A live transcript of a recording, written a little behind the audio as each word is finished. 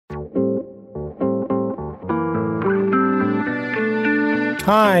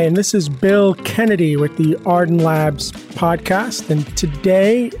Hi, and this is Bill Kennedy with the Arden Labs podcast. And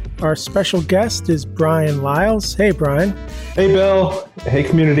today, our special guest is Brian Lyles. Hey, Brian. Hey, Bill. Hey,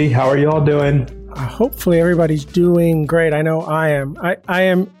 community. How are you all doing? Hopefully, everybody's doing great. I know I am. I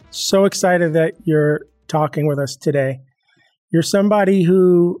am so excited that you're talking with us today. You're somebody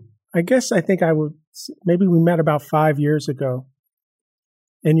who, I think maybe we met about 5 years ago.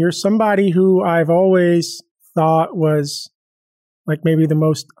 And you're somebody who I've always thought was like maybe the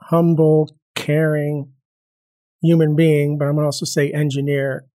most humble, caring human being, but I'm going to also say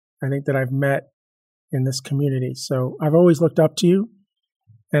engineer, I think that I've met in this community. So I've always looked up to you,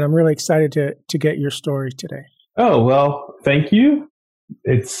 and I'm really excited to get your story today. Oh, well, thank you.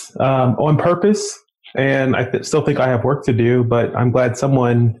 It's on purpose, and I still think I have work to do, but I'm glad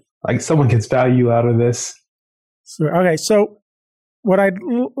someone gets value out of this. So what I'd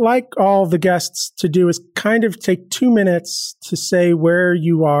like all the guests to do is kind of take 2 minutes to say where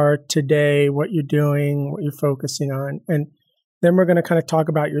you are today, what you're doing, what you're focusing on, and then we're going to kind of talk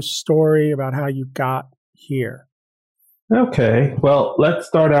about your story, about how you got here. Okay. Well, let's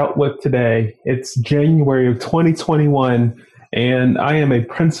start out with today. It's January of 2021, and I am a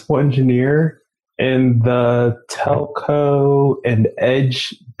principal engineer in the Telco and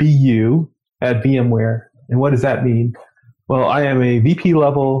Edge BU at VMware. And what does that mean? Well, I am a VP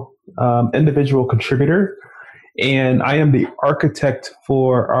level individual contributor, and I am the architect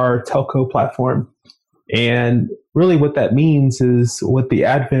for our telco platform. And really what that means is with the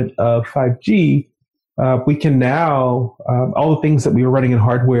advent of 5G, we can now, all the things that we were running in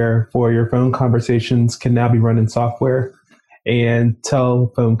hardware for your phone conversations can now be run in software. And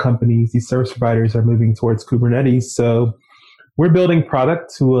telephone companies, these service providers are moving towards Kubernetes. So we're building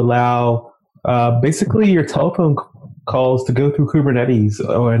product to allow basically your telephone calls to go through Kubernetes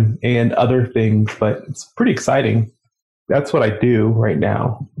and other things, but it's pretty exciting. That's what I do right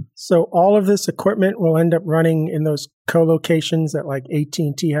now. So all of this equipment will end up running in those co-locations that like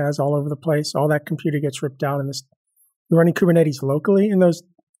AT&T has all over the place. All that computer gets ripped out, and you're running Kubernetes locally in those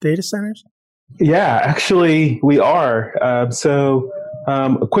data centers? Yeah, actually we are. A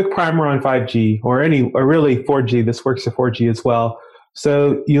quick primer on 5G or really 4G. This works for 4G as well.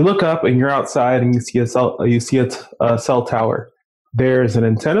 So you look up and you're outside and you see a cell tower. There's an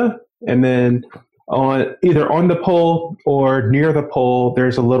antenna, and then either on the pole or near the pole,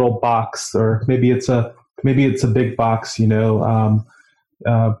 there's a little box, or maybe it's a big box. We're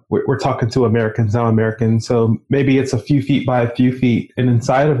talking to Americans now, so maybe it's a few feet by a few feet, and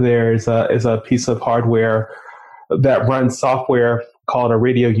inside of there is a piece of hardware that runs software called a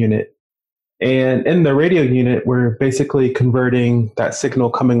radio unit. And in the radio unit, we're basically converting that signal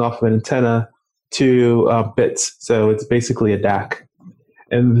coming off of an antenna to bits. So it's basically a DAC.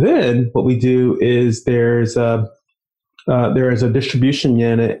 And then what we do is there is a distribution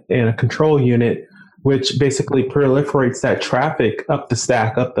unit and a control unit, which basically proliferates that traffic up the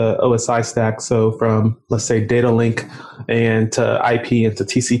stack, up the OSI stack. So from, let's say, data link and to IP and to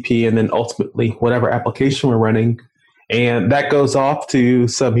TCP, and then ultimately whatever application we're running. And that goes off to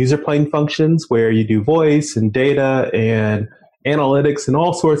some user plane functions where you do voice and data and analytics and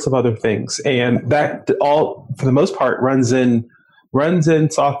all sorts of other things. And that all, for the most part, runs in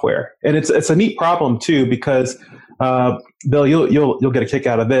software. And it's a neat problem too, because Bill, you'll get a kick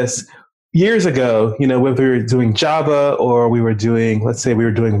out of this. Years ago, whether we were doing Java or let's say we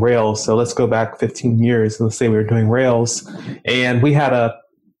were doing Rails. So let's go back 15 years and let's say we were doing Rails, and we made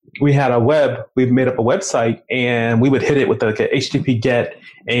up a website, and we would hit it with like a HTTP GET,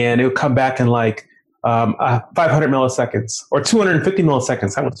 and it would come back in like 500 milliseconds or 250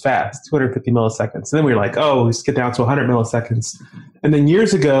 milliseconds. That was fast, 250 milliseconds. And then we were like, let's get down to 100 milliseconds. And then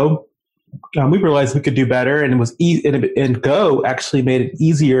years ago, we realized we could do better, and it was and Go actually made it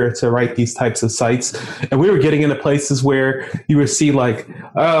easier to write these types of sites. And we were getting into places where you would see like,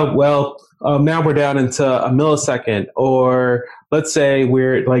 now we're down into a millisecond, or let's say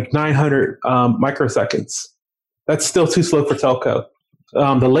we're like 900 microseconds. That's still too slow for telco.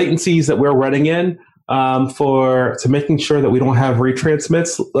 The latencies that we're running in to making sure that we don't have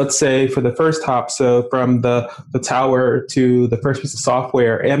retransmits, let's say for the first hop, so from the tower to the first piece of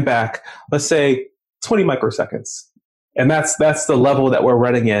software and back, let's say 20 microseconds. And that's the level that we're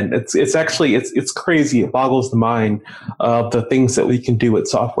running in. It's actually crazy. It boggles the mind of the things that we can do with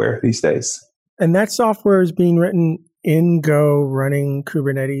software these days. And that software is being written in Go, running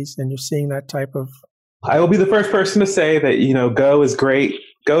Kubernetes, and you're seeing that type of. I will be the first person to say that Go is great.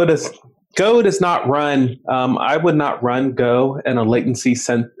 Go does not run. I would not run Go in a latency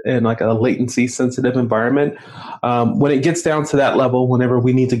sensitive environment. When it gets down to that level, whenever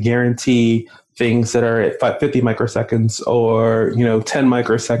we need to guarantee things that are at 50 microseconds or 10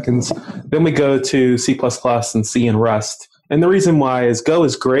 microseconds. Then we go to C++ and C and Rust. And the reason why is Go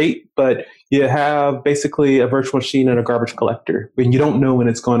is great, but you have basically a virtual machine and a garbage collector, and you don't know when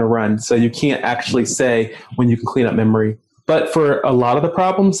it's going to run. So you can't actually say when you can clean up memory. But for a lot of the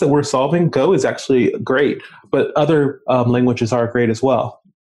problems that we're solving, Go is actually great, but other languages are great as well.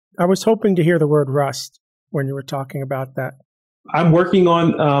 I was hoping to hear the word Rust when you were talking about that. I'm working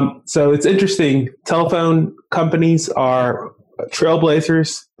on, so it's interesting. Telephone companies are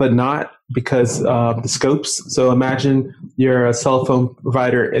trailblazers, but not because of the scopes. So imagine you're a cell phone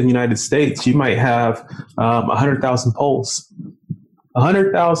provider in the United States. You might have 100,000 poles,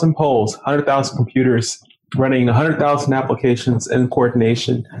 100,000 computers running 100,000 applications in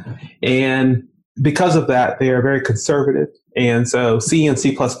coordination. And because of that, they are very conservative. And so C and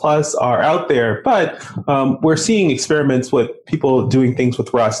C++ are out there, but we're seeing experiments with people doing things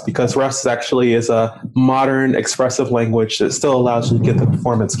with Rust, because Rust actually is a modern expressive language that still allows you to get the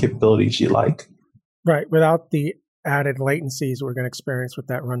performance capabilities you like. Right, without the added latencies we're going to experience with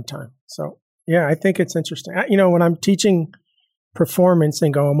that runtime. So yeah, I think it's interesting. When I'm teaching performance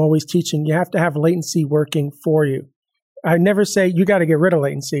and I'm always teaching, you have to have latency working for you. I never say you got to get rid of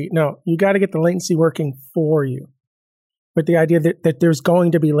latency. No, you got to get the latency working for you. But the idea that there's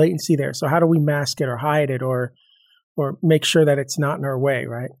going to be latency there. So how do we mask it or hide it or make sure that it's not in our way,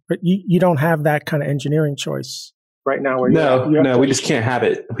 right? But you don't have that kind of engineering choice right now. We just can't have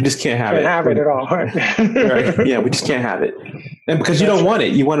it. We just can't have it. Have it at all. Right? Yeah, we just can't have it. And because you don't want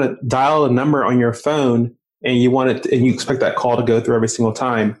it. You want to dial a number on your phone and you want it, and you expect that call to go through every single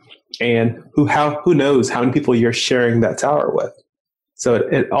time. And who knows how many people you're sharing that tower with. So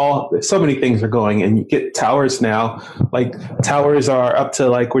so many things are going, and you get towers now, like towers are up to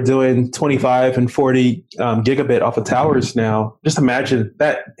we're doing 25 and 40 gigabit off of towers now. Just imagine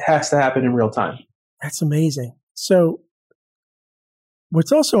that has to happen in real time. That's amazing. So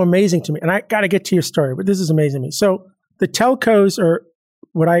what's also amazing to me, and I got to get to your story, but this is amazing to me. So the telcos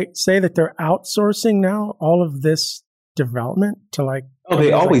would I say that they're outsourcing now all of this development to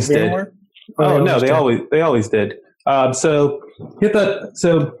they always did. They always did. So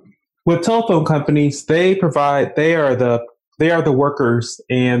with telephone companies, they are the workers,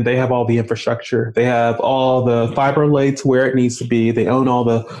 and they have all the infrastructure. They have all the fiber laid to where it needs to be. They own all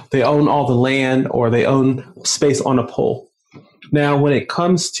the land, or they own space on a pole. Now, when it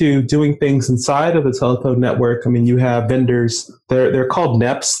comes to doing things inside of the telephone network, you have vendors. They're called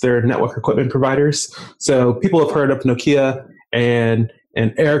NEPs. They're network equipment providers. So people have heard of Nokia and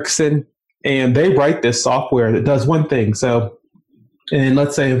Ericsson, and they write this software that does one thing. So, and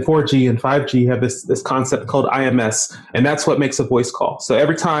let's say in 4G and 5G, you have this concept called IMS, and that's what makes a voice call. So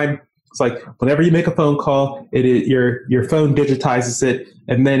every time, it's whenever you make a phone call, your phone digitizes it,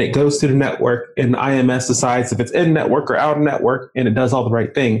 and then it goes to the network, and IMS decides if it's in network or out of network, and it does all the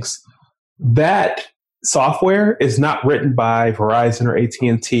right things. That software is not written by Verizon or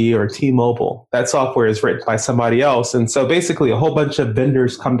AT&T or T-Mobile. That software is written by somebody else. And so basically a whole bunch of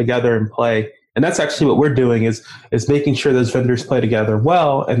vendors come together and play. And that's actually what we're doing is making sure those vendors play together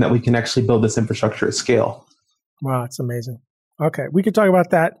well, and that we can actually build this infrastructure at scale. Wow, it's amazing. Okay, we could talk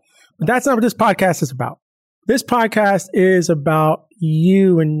about that, but that's not what this podcast is about. This podcast is about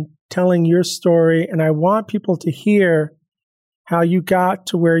you and telling your story. And I want people to hear how you got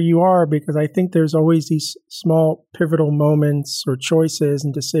to where you are, because I think there's always these small pivotal moments or choices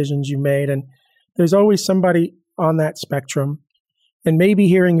and decisions you made. And there's always somebody on that spectrum. And maybe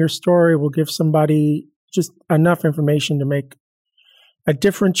hearing your story will give somebody just enough information to make a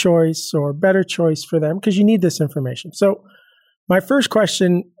different choice or a better choice for them, because you need this information. So my first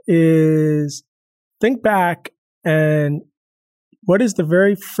question is, think back, and what is the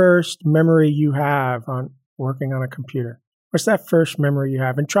very first memory you have on working on a computer? What's that first memory you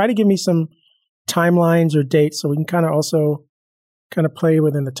have? And try to give me some timelines or dates so we can kind of play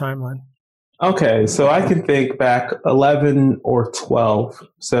within the timeline. Okay, so I can think back 11 or 12.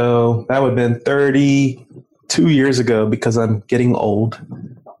 So that would have been 32 years ago, because I'm getting old.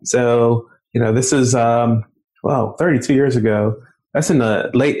 So, this is, 32 years ago. That's in the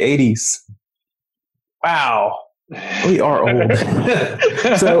late 80s. Wow, we are old.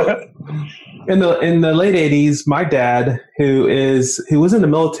 So in the late 80s, my dad, who was in the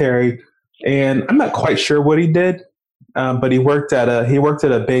military, and I'm not quite sure what he did, but he worked at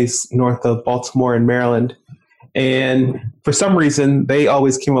a base north of Baltimore in Maryland, and for some reason they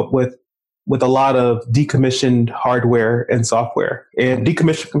always came up with a lot of decommissioned hardware and software and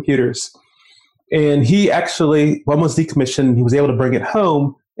decommissioned computers. And he actually, one was decommissioned, he was able to bring it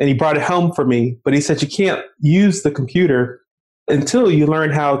home, and he brought it home for me, but he said, you can't use the computer until you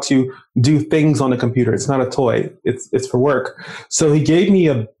learn how to do things on a computer. It's not a toy. It's for work. So he gave me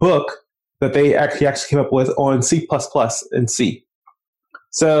a book that they actually came up with on C++ and C.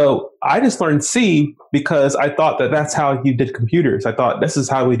 So I just learned C because I thought that that's how you did computers. I thought this is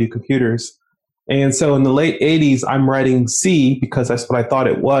how we do computers. And so in the late 80s, I'm writing C because that's what I thought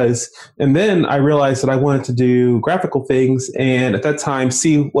it was. And then I realized that I wanted to do graphical things. And at that time,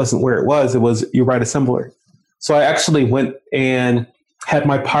 C wasn't where it was. It was you write assembler. So I actually went and had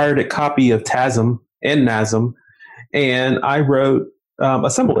my pirated copy of TASM and NASM, and I wrote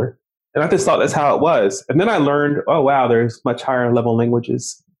assembler. And I just thought that's how it was. And then I learned, oh, wow, there's much higher level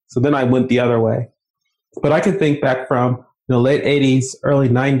languages. So then I went the other way. But I can think back from the late 80s, early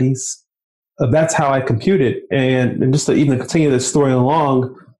 90s. That's how I computed. And just to even continue this story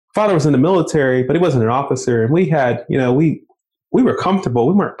along, father was in the military, but he wasn't an officer. And we had, we were comfortable.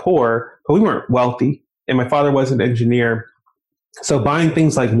 We weren't poor, but we weren't wealthy. And my father was an engineer. So buying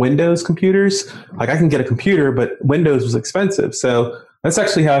things like Windows computers, like I can get a computer, but Windows was expensive. So that's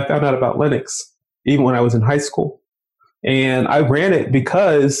actually how I found out about Linux, even when I was in high school. And I ran it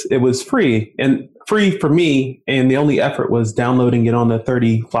because it was free and free for me. And the only effort was downloading it on the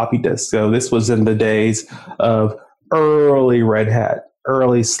 30 floppy disk. So this was in the days of early Red Hat,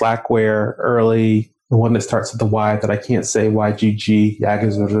 early Slackware, early, the one that starts with the Y that I can't say, YGG,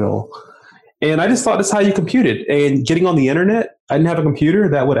 Yagazuril. And I just thought that's how you computed. And getting on the internet, I didn't have a computer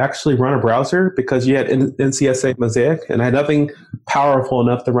that would actually run a browser because you had NCSA Mosaic, and I had nothing powerful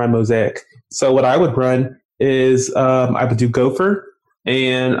enough to run Mosaic. So what I would run is I would do Gopher,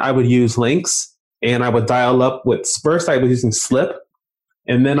 and I would use links, and I would dial up with, first I was using SLIP,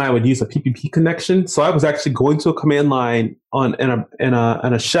 and then I would use a PPP connection. So I was actually going to a command line in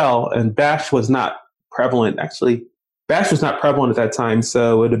a shell, and Bash was not prevalent. Actually, Bash was not prevalent at that time.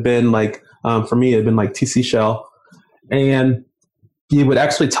 So it would have been like, for me, it had been like TC shell. And you would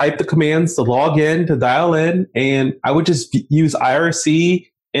actually type the commands to log in, to dial in, and I would just use IRC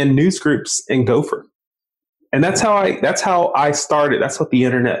and newsgroups and Gopher. And that's how I started. That's what the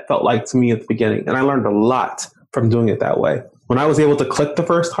internet felt like to me at the beginning. And I learned a lot from doing it that way. When I was able to click the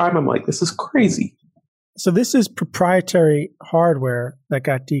first time, I'm like, this is crazy. So this is proprietary hardware that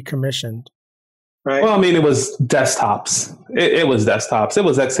got decommissioned, right? Well, I mean, it was desktops. It was desktops. It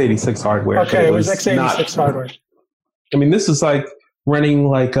was x86 hardware. Okay, it was x86 hardware. I mean, this is like running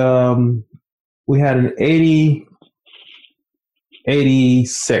like, we had an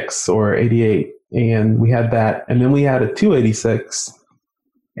 86 or 88, and we had that. And then we had a 286,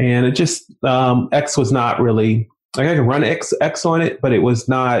 and it just, X was not really, like I could run X on it, but it was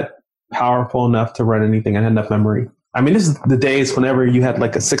not powerful enough to run anything. I had enough memory. I mean, this is the days whenever you had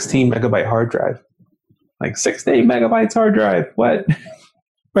like a 16 megabyte hard drive, like 16 megabytes hard drive. What?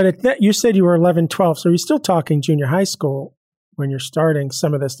 But you said you were 11, 12, so you're still talking junior high school when you're starting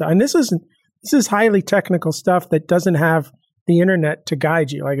some of this stuff. And this is highly technical stuff that doesn't have the internet to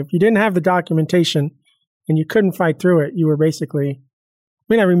guide you. Like if you didn't have the documentation and you couldn't fight through it, you were basically,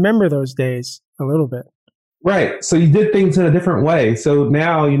 I remember those days a little bit. Right. So you did things in a different way. So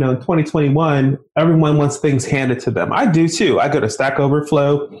now, in 2021, everyone wants things handed to them. I do too. I go to Stack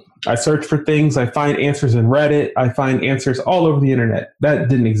Overflow. I search for things. I find answers in Reddit. I find answers all over the internet. That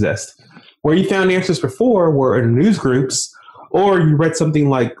didn't exist. Where you found answers before were in news groups, or you read something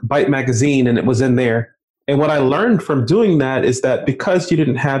like Byte Magazine and it was in there. And what I learned from doing that is that because you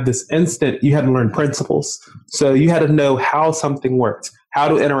didn't have this instant, you had to learn principles. So you had to know how something worked. How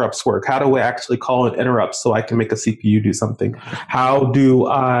do interrupts work? How do I actually call an interrupt so I can make a CPU do something? How do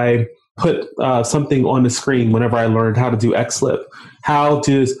I put something on the screen whenever I learned how to do XLib? How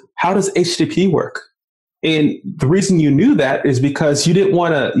does HTTP work? And the reason you knew that is because you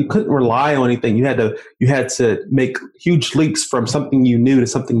couldn't rely on anything. You had to make huge leaps from something you knew to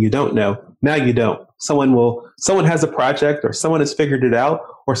something you don't know. Now you don't. Someone has a project, or someone has figured it out,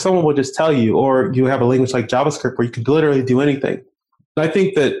 or someone will just tell you, or you have a language like JavaScript where you could literally do anything. I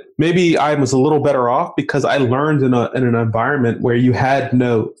think that maybe I was a little better off because I learned in an environment where you had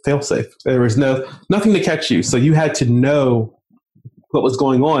no failsafe. There was nothing to catch you. So you had to know what was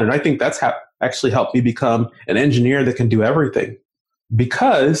going on. And I think that's actually helped me become an engineer that can do everything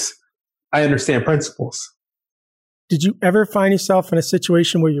because I understand principles. Did you ever find yourself in a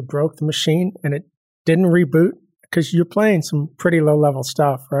situation where you broke the machine and it didn't reboot? Because you're playing some pretty low level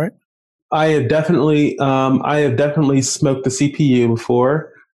stuff, right? I have definitely smoked the CPU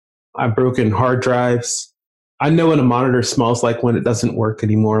before. I've broken hard drives. I know what a monitor smells like when it doesn't work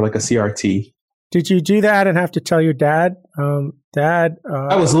anymore, like a CRT. Did you do that and have to tell your dad? Dad?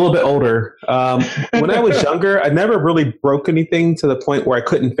 I was a little bit older. When I was younger, I never really broke anything to the point where I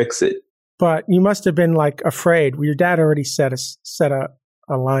couldn't fix it. but you must have been like afraid. Your dad already set a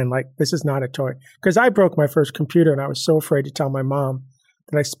line like, this is not a toy. Because I broke my first computer and I was so afraid to tell my mom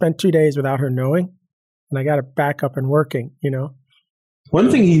that I spent 2 days without her knowing, and I got it back up and working,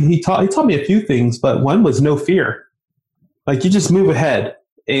 One thing he taught me a few things, but one was no fear. Like, you just move ahead.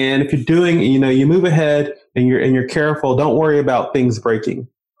 And if you're doing, you move ahead and you're careful, don't worry about things breaking.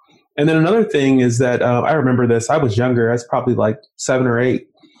 And then another thing is that I remember this. I was younger. I was probably like 7 or 8.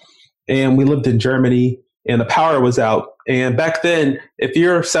 And we lived in Germany and the power was out. And back then, if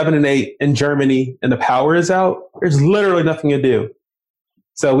you're 7 and 8 in Germany and the power is out, there's literally nothing to do.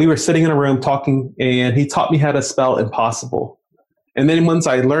 So we were sitting in a room talking, and he taught me how to spell impossible. And then once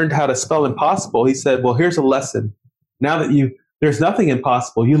I learned how to spell impossible, he said, well, here's a lesson. Now that there's nothing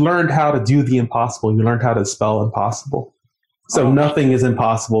impossible. You learned how to do the impossible. You learned how to spell impossible. So nothing is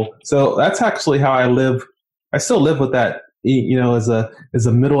impossible. So that's actually how I live. I still live with that, as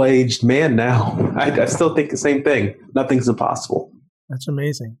a middle-aged man now. I still think the same thing. Nothing's impossible. That's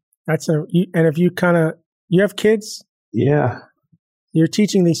amazing. And if you have kids? Yeah. You're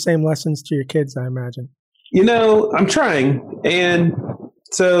teaching these same lessons to your kids, I imagine. I'm trying. And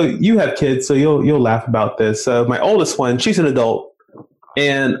so you have kids, so you'll laugh about this. So my oldest one, she's an adult.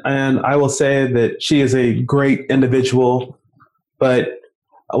 And I will say that she is a great individual. But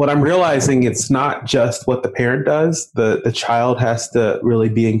what I'm realizing, it's not just what the parent does. The child has to really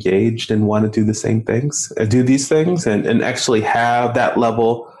be engaged and want to do the same things, do these things, and actually have that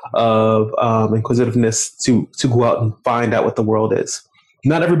level of inquisitiveness to go out and find out what the world is.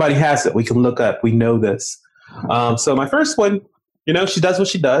 Not everybody has it. We can look up. We know this. So my first one, she does what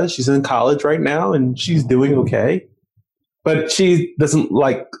she does. She's in college right now, and she's doing okay. But she doesn't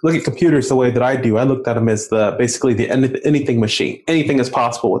look at computers the way that I do. I looked at them as basically the anything machine. Anything is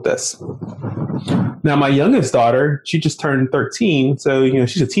possible with this. Now, my youngest daughter, she just turned 13. So,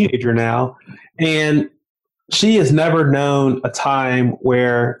 she's a teenager now. And she has never known a time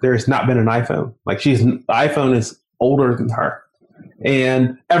where there's not been an iPhone. Like, the iPhone is older than her.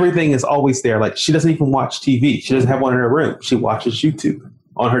 And everything is always there. Like, she doesn't even watch TV. She doesn't have one in her room. She watches YouTube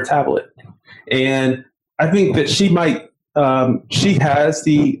on her tablet. And I think that she has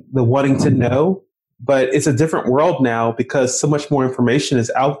the wanting to know, but it's a different world now because so much more information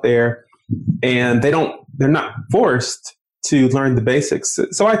is out there, and they're not forced to learn the basics.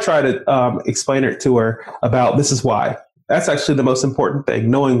 So I try to explain it to her about this is why. That's actually the most important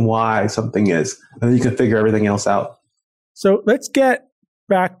thing, knowing why something is, and then you can figure everything else out. So let's get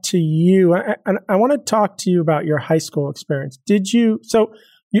back to you. I want to talk to you about your high school experience.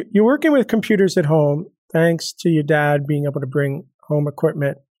 You're working with computers at home, thanks to your dad being able to bring home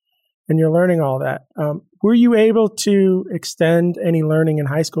equipment, and you're learning all that. Were you able to extend any learning in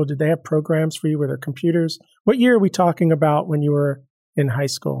high school? Did they have programs for you with their computers? What year are we talking about when you were in high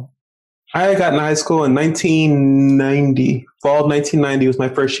school? I got in high school in 1990. Fall of 1990 was my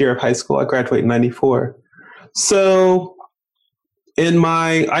first year of high school. I graduated in 94. So in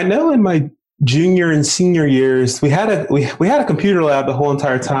my junior and senior years, we had a computer lab the whole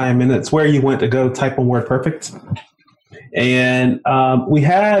entire time, and it's where you went to go type on WordPerfect. And we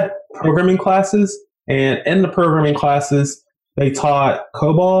had programming classes, and in the programming classes, they taught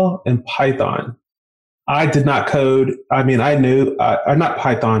COBOL and Python. I did not code. I mean, I knew, not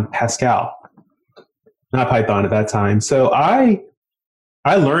Python, Pascal, not Python at that time. So I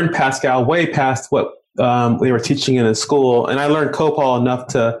learned Pascal way past what they were teaching in a school, and I learned COBOL enough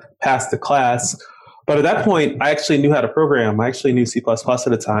to pass the class. But at that point, I actually knew how to program. I actually knew C++ at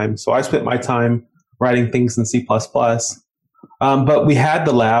the time. So I spent my time writing things in C++. But we had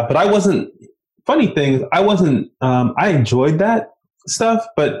the lab, but I enjoyed that stuff,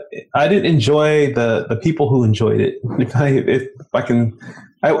 but I didn't enjoy the people who enjoyed it. It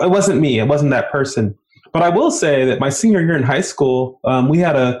wasn't me. It wasn't that person. But I will say that my senior year in high school, we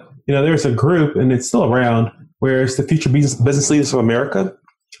had there's a group, and it's still around, where it's the Future Business Leaders of America.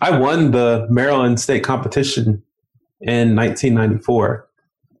 I won the Maryland State competition in 1994,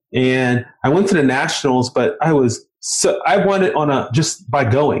 and I went to the nationals, but I won it just by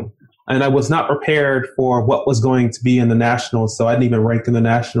going, and I was not prepared for what was going to be in the nationals, so I didn't even rank in the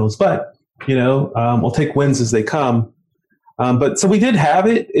nationals. But we'll take wins as they come. But so we did have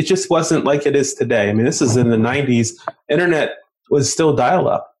it. It just wasn't like it is today. I mean, this is in the 90s. Internet was still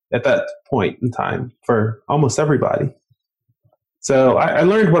dial-up at that point in time for almost everybody. So I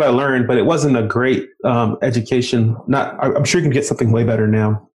learned what I learned, but it wasn't a great education. I'm sure you can get something way better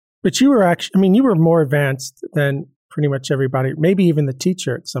now. But you were you were more advanced than pretty much everybody, maybe even the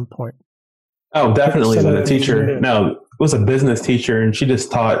teacher at some point. Oh, definitely the teacher. No, it was a business teacher, and she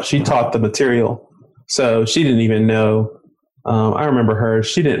taught the material. So she didn't even know I remember her.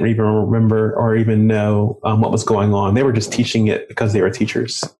 She didn't even remember or even know what was going on. They were just teaching it because they were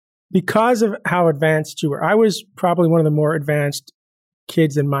teachers. Because of how advanced you were, I was probably one of the more advanced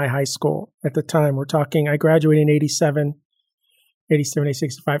kids in my high school at the time. We're talking, I graduated in 87,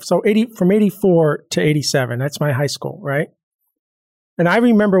 85. So from 84 to 87, that's my high school, right? And I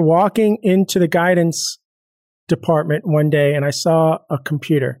remember walking into the guidance department one day and I saw a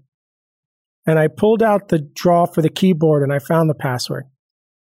computer. And I pulled out the drawer for the keyboard and I found the password.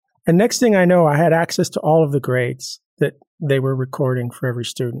 And next thing I know, I had access to all of the grades that they were recording for every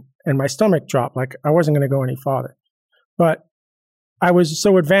student. And my stomach dropped, like I wasn't going to go any farther. But I was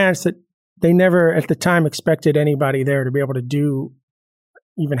so advanced that they never at the time expected anybody there to be able to do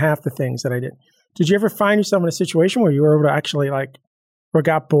even half the things that I did. Did you ever find yourself in a situation where you were able to actually or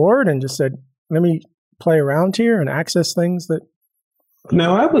got bored and just said, let me play around here and access things that?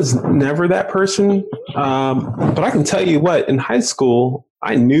 No, I was never that person. But I can tell you what, in high school,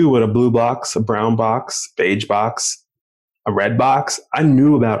 I knew what a blue box, a brown box, beige box, a red box. I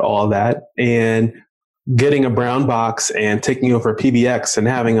knew about all that. And getting a brown box and taking over a PBX and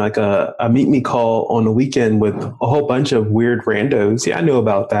having like a meet me call on the weekend with a whole bunch of weird randos. Yeah, I knew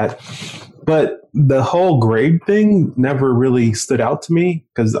about that. But the whole grade thing never really stood out to me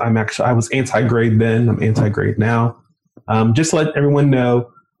because I was anti-grade then. I'm anti-grade now. Just let everyone know,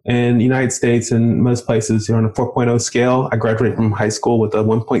 in the United States and most places, you're on a 4.0 scale. I graduated from high school with a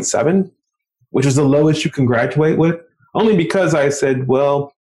 1.7, which is the lowest you can graduate with, only because I said,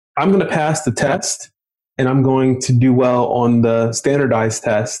 well, I'm going to pass the test and I'm going to do well on the standardized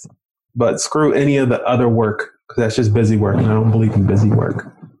test, but screw any of the other work because that's just busy work and I don't believe in busy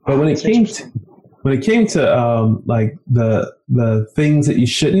work. But when it came to like the things that you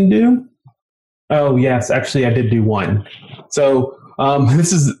shouldn't do, oh, yes. Actually, I did do one. So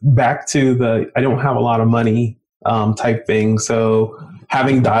this is back to I don't have a lot of money type thing. So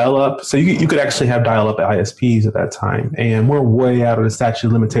having dial-up. So you could actually have dial-up at ISPs at that time. And we're way out of the statute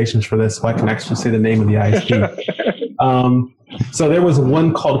of limitations for this. So I can actually say the name of the ISP. So there was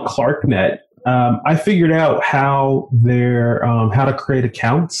one called ClarkNet. I figured out how to create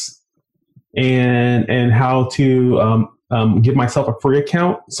accounts and how to give myself a free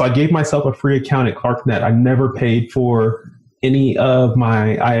account. So I gave myself a free account at ClarkNet. I never paid for any of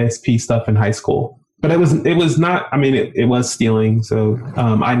my ISP stuff in high school, but it was not, I mean, it was stealing. So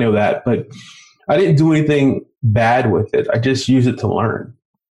I know that, but I didn't do anything bad with it. I just used it to learn.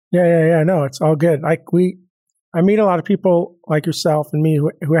 Yeah. No, it's all good. I meet a lot of people like yourself and me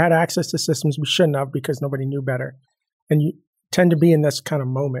who had access to systems we shouldn't have because nobody knew better. And you tend to be in this kind of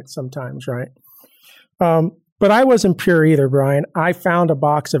moment sometimes, right? But I wasn't pure either, Brian. I found a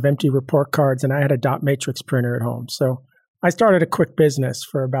box of empty report cards and I had a dot matrix printer at home. So I started a quick business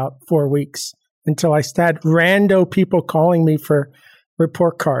for about 4 weeks until I had rando people calling me for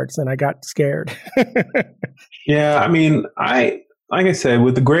report cards and I got scared. Yeah, I mean, like I said,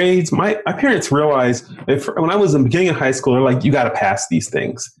 with the grades, my parents realized when I was in the beginning of high school, they're like, you got to pass these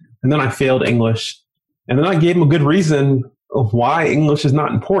things. And then I failed English. And then I gave them a good reason of why English is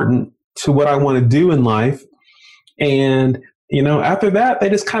not important to what I want to do in life. And, after that, they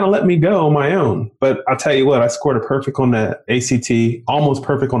just kind of let me go on my own. But I'll tell you what, I scored a perfect on the ACT, almost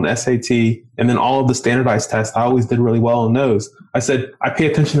perfect on the SAT, and then all of the standardized tests, I always did really well on those. I said, I pay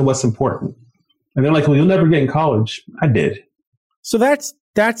attention to what's important. And they're like, well, you'll never get in college. I did. So that's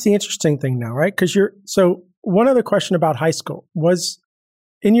the interesting thing now, right? So one other question about high school was,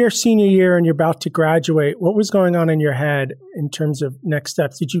 in your senior year and you're about to graduate, what was going on in your head in terms of next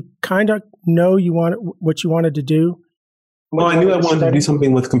steps? Did you kind of know what you wanted to do? Well, I knew I wanted to do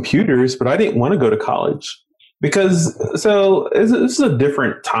something with computers, but I didn't want to go to college because this is a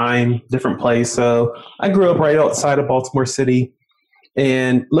different time, different place. So I grew up right outside of Baltimore City,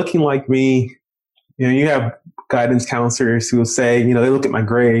 and looking like me, you have guidance counselors who will say, they look at my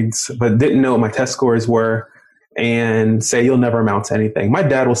grades, but didn't know what my test scores were, and say you'll never amount to anything. My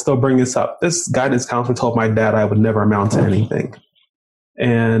dad will still bring this up. This guidance counselor told my dad I would never amount to anything.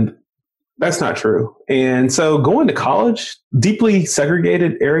 And that's not true. And so going to college, deeply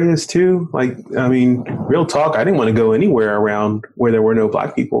segregated areas too. Real talk, I didn't want to go anywhere around where there were no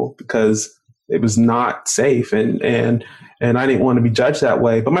Black people because it was not safe. And I didn't want to be judged that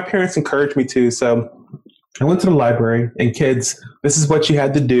way. But my parents encouraged me to. So I went to the library, and kids, this is what you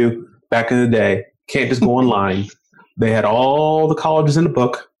had to do back in the day. Can't just go online. They had all the colleges in the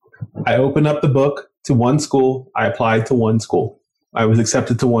book. I opened up the book to one school. I applied to one school. I was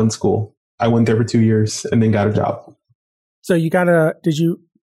accepted to one school. I went there for 2 years and then got a job. So did you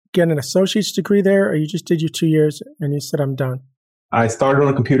get an associate's degree there, or you just did your 2 years and you said, I'm done? I started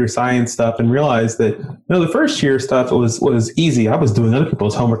on computer science stuff and realized that, the first year stuff was easy. I was doing other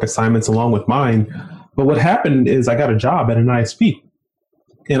people's homework assignments along with mine. But what happened is I got a job at an ISP,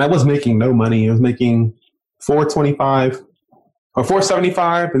 and I was making no money. I was making $4.25 or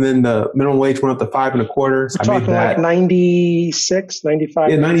 $4.75, and then the minimum wage went up to $5.25. So I made that. Like 96, 95.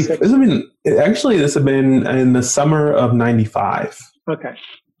 Yeah, 90. This had been in the summer of 95. Okay.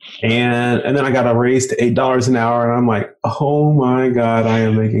 And then I got a raise to $8 an hour, and I'm like, oh my God, I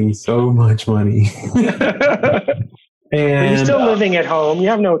am making so much money. And you're still living at home. You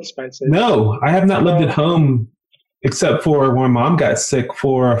have no expenses. No, I have not lived at home except for when Mom got sick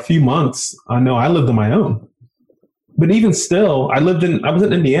for a few months. I know I lived on my own. But even still, I was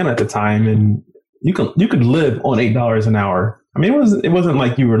in Indiana at the time, and you could live on $8 an hour. I mean, it wasn't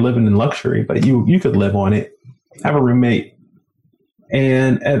like you were living in luxury, but you could live on it, have a roommate.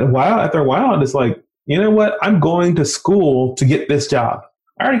 And after a while, it's like, you know what? I'm going to school to get this job.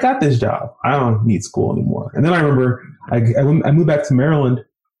 I already got this job. I don't need school anymore. And then I remember I moved back to Maryland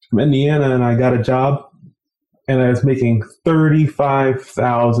from Indiana, and I got a job, and I was making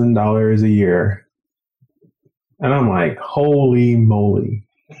 $35,000 a year. And I'm like, holy moly.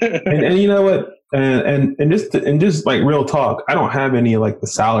 and you know what? And just like real talk, I don't have any like the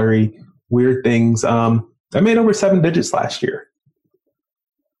salary weird things. I made over 7 digits last year.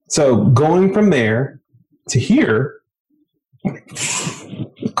 So going from there to here,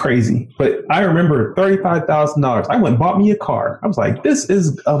 crazy. But I remember $35,000. I went and bought me a car. I was like, this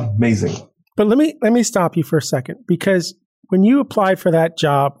is amazing. But let me stop you for a second, because when you applied for that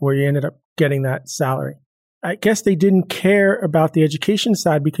job where you ended up getting that salary, I guess they didn't care about the education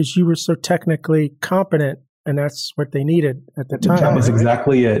side because you were so technically competent, and that's what they needed at the time. That was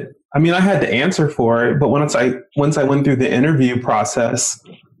exactly it. I mean, I had to answer for it, but once I went through the interview process,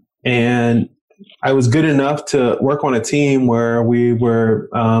 and I was good enough to work on a team where we were,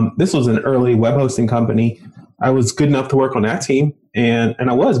 this was an early web hosting company. I was good enough to work on that team, and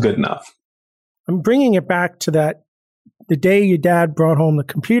I was good enough. I'm bringing it back to the day your dad brought home the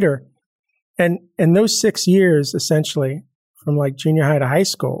computer, and those 6 years, essentially, from like junior high to high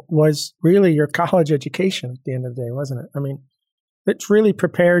school, was really your college education at the end of the day, wasn't it? I mean, it's really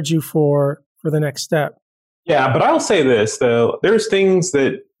prepared you for the next step. Yeah, but I'll say this, though. There's things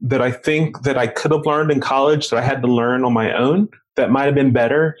that I think that I could have learned in college that I had to learn on my own that might have been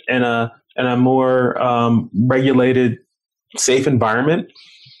better in a more regulated, safe environment.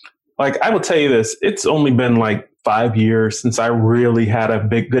 Like, I will tell you this, it's only been like 5 years since I really had a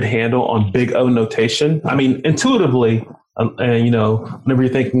good handle on big O notation. I mean, intuitively, whenever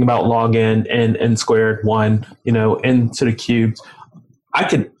you're thinking about log n and n squared 1, n to the cubed, I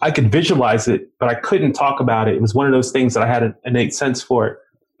could visualize it, but I couldn't talk about it. It was one of those things that I had an innate sense for it.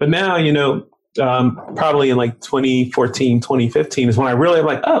 But now, probably in like 2014, 2015 is when I really am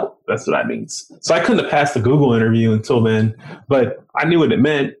like, oh, that's what that means. So I couldn't have passed the Google interview until then, but I knew what it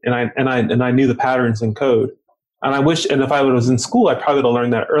meant, and I knew the patterns in code. And I wish, and if I was in school, I probably would have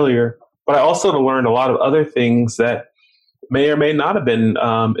learned that earlier. But I also learned a lot of other things that may or may not have been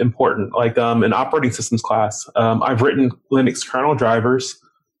important, like an operating systems class. I've written Linux kernel drivers,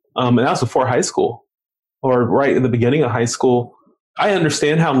 and that was before high school, or right in the beginning of high school. I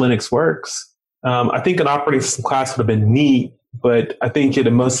understand how Linux works. I think an operating system class would have been neat, but I think it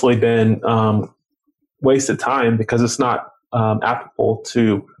had mostly been wasted time because it's not applicable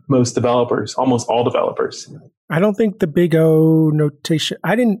to most developers, almost all developers. I don't think the Big O notation,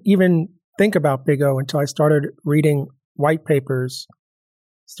 I didn't even think about Big O until I started reading white papers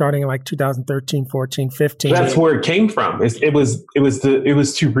starting in like 2013, 14, 15. That's where it came from. It was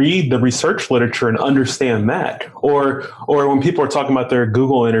to read the research literature and understand that, or when people are talking about their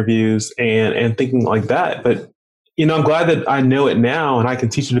Google interviews and thinking like that. But I'm glad that I know it now and I can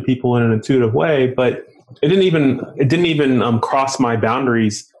teach it to people in an intuitive way. But it didn't even cross my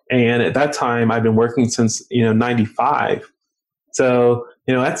boundaries. And at that time, I've been working since 95. So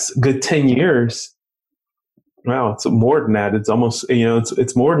that's a good 10 years. Wow, it's more than that. It's almost,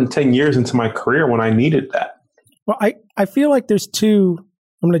 it's more than 10 years into my career when I needed that. Well, I feel like there's two,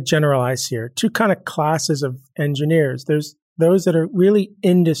 I'm going to generalize here, two kind of classes of engineers. There's those that are really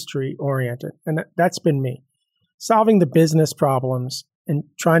industry oriented, and that's been me. Solving the business problems and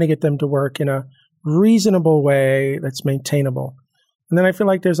trying to get them to work in a reasonable way that's maintainable. And then I feel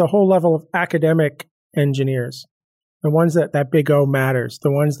like there's a whole level of academic engineers, the ones that Big O matters, the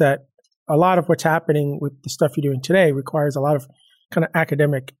ones that a lot of what's happening with the stuff you're doing today requires a lot of kind of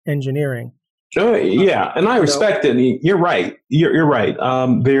academic engineering. Yeah, and I respect it. You're right. You're right.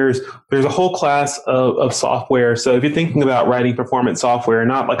 There's a whole class of software. So if you're thinking about writing performance software,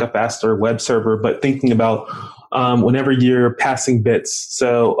 not like a faster web server, but thinking about whenever you're passing bits,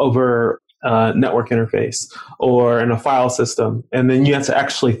 so over network interface or in a file system. And then you have to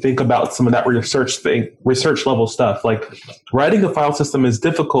actually think about some of that research level stuff. Like writing a file system is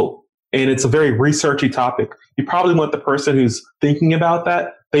difficult and it's a very researchy topic. You probably want the person who's thinking about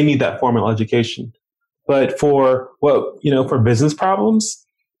that, they need that formal education. But for for business problems,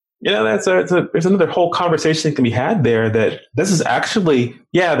 there's another whole conversation that can be had there that this is actually,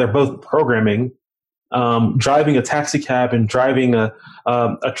 they're both programming. Driving a taxi cab and driving a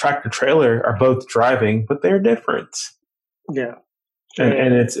tractor trailer are both driving, but they're different. Yeah.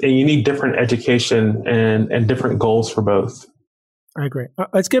 And you need different education and different goals for both. I agree.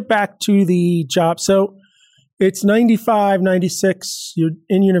 Let's get back to the job. So it's 95, 96. You're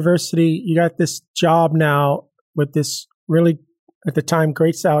in university. You got this job now with this really, at the time,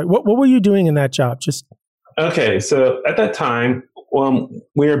 great salary. What were you doing in that job? Okay. So at that time,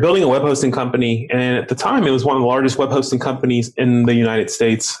 we were building a web hosting company, and at the time, it was one of the largest web hosting companies in the United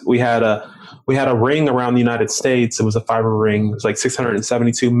States. We had a ring around the United States. It was a fiber ring. It was like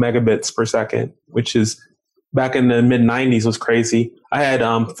 672 megabits per second, which is back in the mid 90s was crazy. I had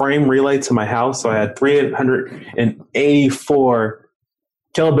frame relay to my house, so I had 384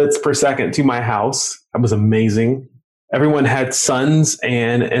 kilobits per second to my house. That was amazing. Everyone had Suns,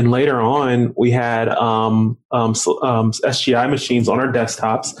 and later on we had SGI machines on our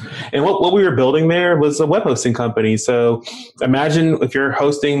desktops. And what we were building there was a web hosting company. So imagine if you're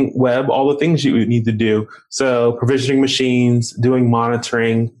hosting web, all the things you would need to do. So provisioning machines, doing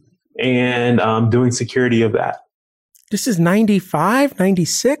monitoring, and doing security of that. This is 95,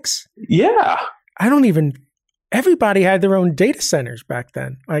 96? Yeah. Everybody had their own data centers back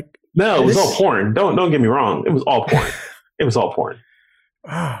then. No, it was all porn. Don't get me wrong. It was all porn. It was all porn.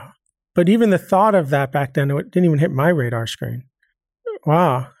 Wow. But even the thought of that back then, it didn't even hit my radar screen.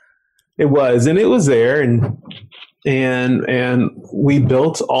 Wow. It was, and it was there, and we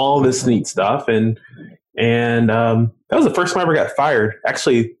built all this neat stuff, and that was the first time I ever got fired.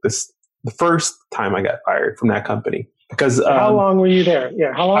 Actually, the first time I got fired from that company because how long were you there?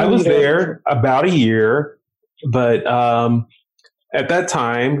 Yeah, how long? I was there about a year, but at that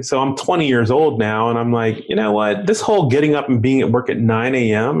time, so I'm 20 years old now, and I'm like, you know what? This whole getting up and being at work at 9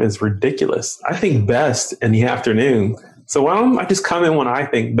 a.m. is ridiculous. I think best in the afternoon. So why don't I just come in when I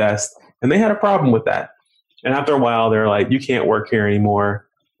think best? And they had a problem with that. And after a while, they're like, you can't work here anymore.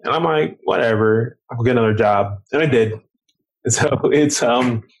 And I'm like, whatever, I'll get another job. And I did. So it's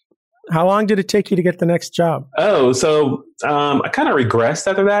how long did it take you to get the next job? So I kind of regressed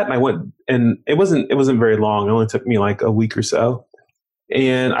after that, and I went, and it wasn't very long. It only took me like a week or so.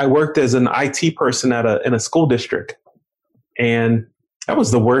 And I worked as an IT person in a school district. And that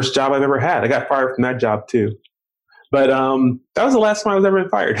was the worst job I've ever had. I got fired from that job too. But that was the last time I was ever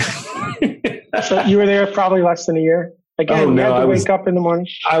fired. So you were there probably less than a year? Again, you had to wake up in the morning?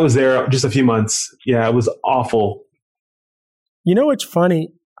 I was there just a few months. Yeah, it was awful. You know what's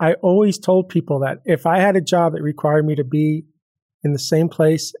funny? I always told people that if I had a job that required me to be in the same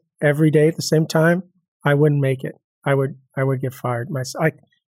place every day at the same time, I wouldn't make it. I would get fired. I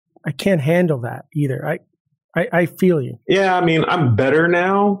can't handle that either. I feel you. Yeah, I mean, I'm better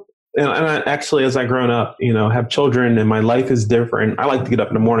now. And I actually, as I've grown up, have children and my life is different. I like to get up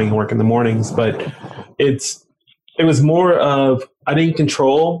in the morning and work in the mornings, but it was more of, I didn't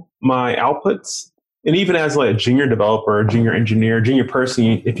control my outputs. And even as like a junior developer, junior engineer, junior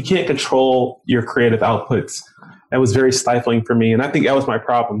person, if you can't control your creative outputs, that was very stifling for me. And I think that was my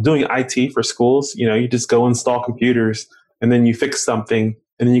problem. Doing IT for schools, you just go install computers and then you fix something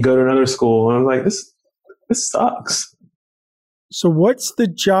and then you go to another school. And I'm like, this sucks. So what's the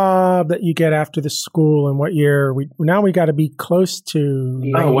job that you get after the school and what year? Now we got to be close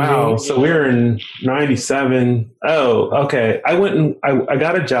to. Oh, wow. So we're in 97. Oh, okay. I went and I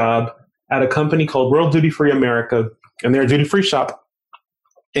got a job at a company called World Duty Free America, and they're a duty free shop.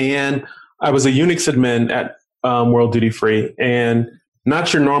 And I was a Unix admin at World Duty Free, and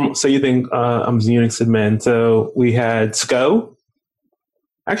not your normal. So you think I'm a Unix admin. So we had SCO.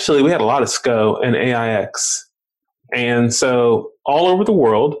 Actually, we had a lot of SCO and AIX. And so all over the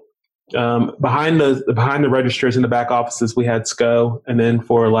world, behind the registers in the back offices, we had SCO. And then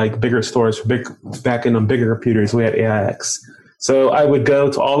for like bigger stores, back in on bigger computers, we had AIX. So I would go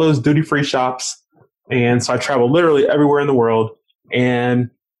to all those duty-free shops. And so I traveled literally everywhere in the world.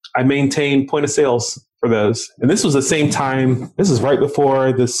 And I maintained point of sales for those. And this was the same time. This is right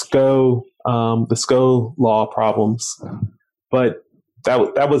before the SCO law problems. But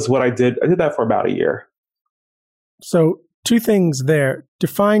that was what I did. I did that for about a year. So two things there.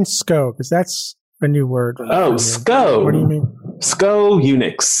 Define SCO, because that's a new word. Oh, SCO. What do you mean? SCO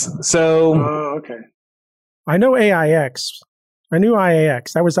Unix. So okay. I know AIX. I knew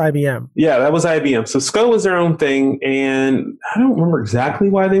IAX. That was IBM. Yeah, that was IBM. So SCO was their own thing, and I don't remember exactly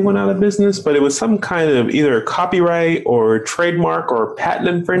why they went out of business, but it was some kind of either copyright or trademark or patent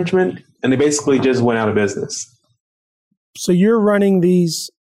infringement, and they basically just went out of business. So you're running these,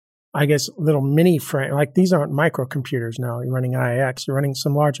 I guess, little mini frame, like these aren't microcomputers now. You're running IAX. You're running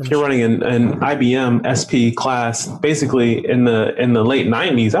some larger machines. You're running an IBM SP class. Basically, in the late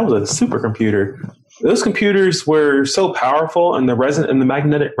 90s, that was a supercomputer. Those computers were so powerful, and the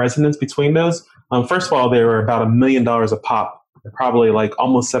magnetic resonance between those. First of all, they were about $1 million a pop. They're probably like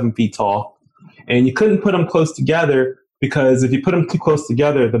almost 7 feet tall, and you couldn't put them close together because if you put them too close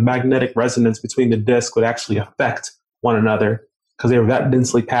together, the magnetic resonance between the disk would actually affect one another because they were that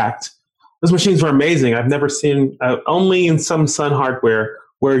densely packed. Those machines were amazing. I've never seen, only in some Sun hardware,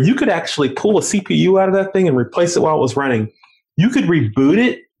 where you could actually pull a CPU out of that thing and replace it while it was running. You could reboot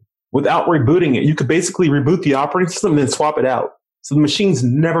it without rebooting it. You could basically reboot the operating system and then swap it out. So the machines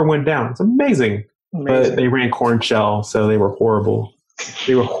never went down. It's amazing. But they ran Corn Shell, so they were horrible.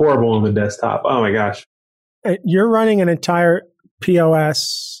 They were horrible on the desktop. Oh my gosh. You're running an entire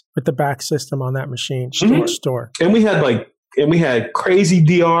POS with the back system on that machine, store. And we had crazy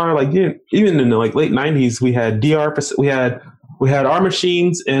DR, like even in the late 90s, we had DR. We had our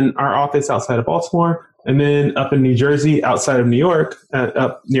machines in our office outside of Baltimore. And then up in New Jersey, outside of New York,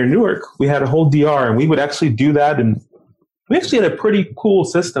 up near Newark, we had a whole DR, and we would actually do that. And we actually had a pretty cool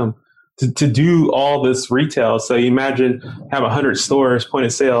system to do all this retail. So you imagine have 100 stores, point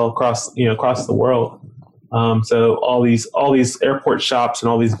of sale across the world. So all these airport shops and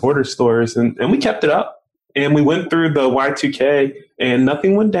all these border stores, and we kept it up. And we went through the Y2K, and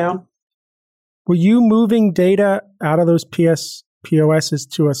nothing went down. Were you moving data out of those POSs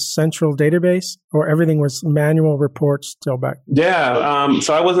to a central database, or everything was manual reports still back? Yeah.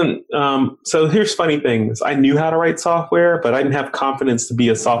 So I wasn't. So here's funny things. I knew how to write software, but I didn't have confidence to be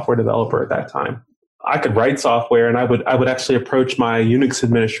a software developer at that time. I could write software, and I would actually approach my Unix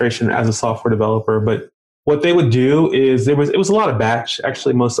administration as a software developer. But what they would do is it was a lot of batch.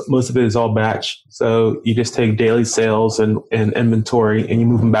 Actually, most of it is all batch. So you just take daily sales and inventory, and you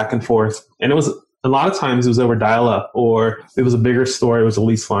move them back and forth. And it was a lot of times it was over dial-up, or if it was a bigger store, it was a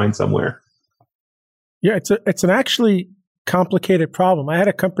lease line somewhere. Yeah, it's an actually complicated problem. I had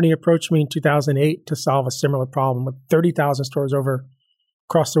a company approach me in 2008 to solve a similar problem with 30,000 stores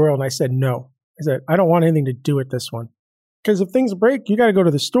across the world, and I said no. I said I don't want anything to do with this one, because if things break, you got to go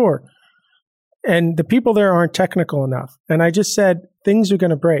to the store, and the people there aren't technical enough. And I just said things are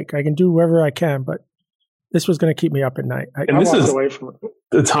going to break. I can do whatever I can, but this was going to keep me up at night. I walked away from it.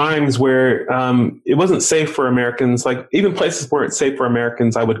 The times where it wasn't safe for Americans, like even places where it's safe for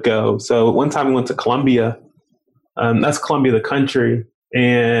Americans, I would go. So one time we went to Colombia. That's Colombia, the country,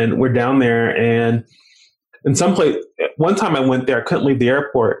 and we're down there. And in some place, one time I went there, I couldn't leave the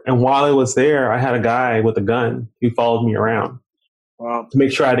airport, and while I was there, I had a guy with a gun who followed me around. Wow. To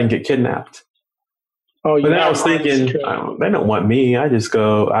make sure I didn't get kidnapped. Oh, but then I was thinking, they don't want me. I just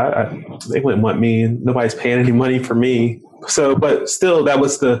go. They wouldn't want me. Nobody's paying any money for me. So, but still, that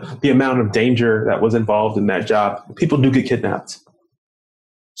was the amount of danger that was involved in that job. People do get kidnapped.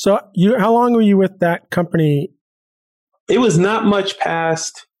 So, how long were you with that company? It was not much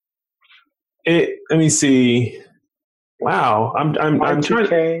past. Let me see. Wow, I'm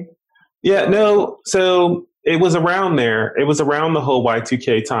trying. Yeah, no. So it was around there. It was around the whole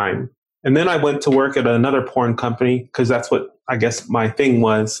Y2K time. And then I went to work at another porn company because that's what I guess my thing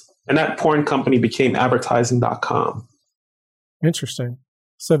was. And that porn company became advertising.com. Interesting.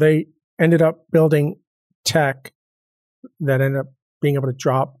 So they ended up building tech that ended up being able to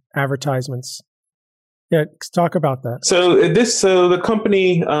drop advertisements. Yeah, talk about that. So the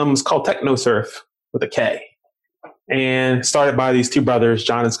company was called TechnoSurf with a K, and started by these two brothers,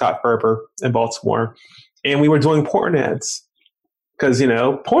 John and Scott Ferber, in Baltimore. And we were doing porn ads. Because,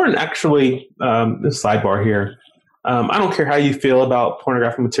 porn actually, this sidebar here, I don't care how you feel about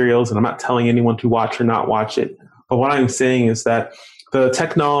pornographic materials, and I'm not telling anyone to watch or not watch it. But what I'm saying is that the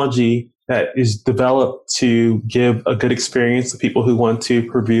technology that is developed to give a good experience to people who want to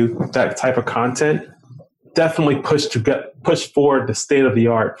review that type of content definitely pushed forward the state of the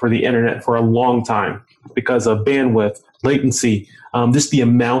art for the internet for a long time because of bandwidth, latency, just the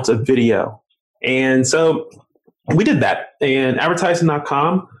amount of video. And so we did that. And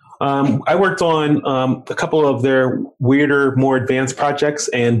advertising.com, I worked on a couple of their weirder, more advanced projects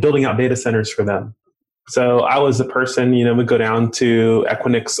and building out data centers for them. So I was the person, we'd go down to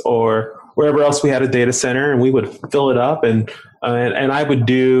Equinix or wherever else we had a data center, and we would fill it up. And I would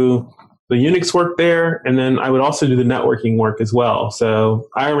do the Unix work there, and then I would also do the networking work as well. So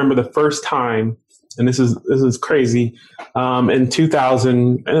I remember the first time and this is crazy, in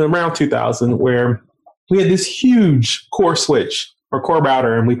 2000 and around 2000, where we had this huge core switch or core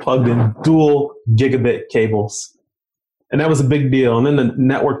router, and we plugged in dual gigabit cables. And that was a big deal. And then the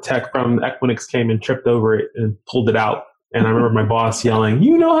network tech from Equinix came and tripped over it and pulled it out. And I remember my boss yelling,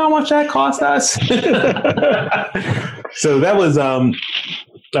 "You know how much that cost us?" So that was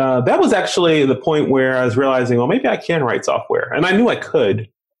actually the point where I was realizing, well, maybe I can write software. And I knew I could.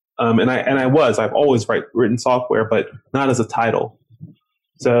 I've always written software, but not as a title.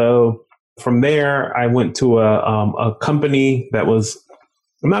 So from there, I went to a company that was,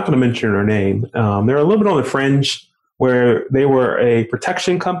 I'm not going to mention their name. They're a little bit on the fringe, where they were a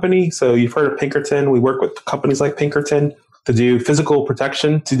protection company. So you've heard of Pinkerton. We work with companies like Pinkerton to do physical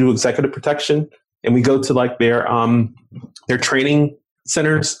protection, to do executive protection. And we go to like their training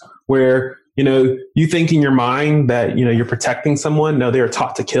centers where, you think in your mind that, you're protecting someone. No, they're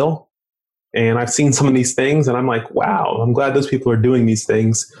taught to kill. And I've seen some of these things and I'm like, wow, I'm glad those people are doing these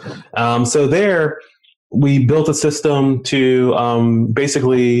things. So there we built a system to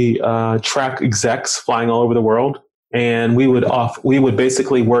basically track execs flying all over the world. And we would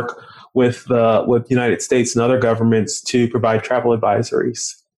basically work with the United States and other governments to provide travel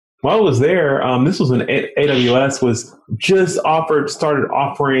advisories. While I was there, this was when AWS was just started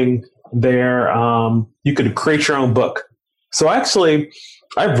offering their you could create your own book. So actually,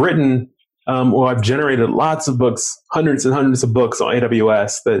 I've written I've generated lots of books, hundreds and hundreds of books on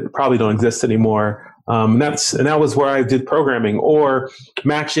AWS that probably don't exist anymore. And that was where I did programming or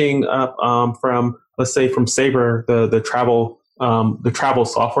matching up from, let's say, from Sabre, the travel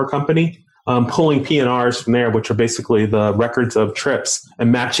software company, pulling PNRs from there, which are basically the records of trips,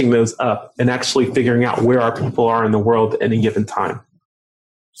 and matching those up and actually figuring out where our people are in the world at any given time.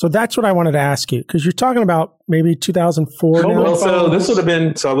 So that's what I wanted to ask you, because you're talking about maybe 2004. Well, so this would have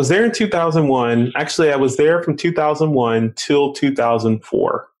been, so I was there in 2001. Actually, I was there from 2001 till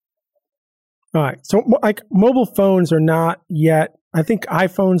 2004. All right. So like mobile phones are not yet, I think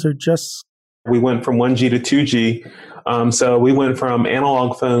iPhones are just. We went from 1G to 2G. So we went from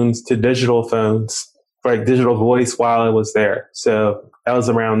analog phones to digital phones, like digital voice while I was there. So that was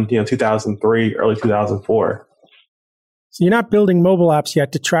around, 2003, early 2004. So you're not building mobile apps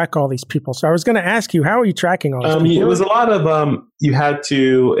yet to track all these people. So I was going to ask you, how are you tracking all these people? It was a lot of,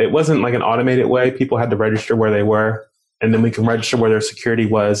 it wasn't like an automated way. People had to register where they were, and then we can register where their security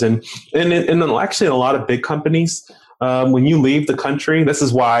was. And actually a lot of big companies, when you leave the country, this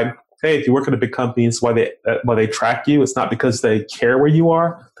is why, hey, if you work at a big company, it's why they track you. It's not because they care where you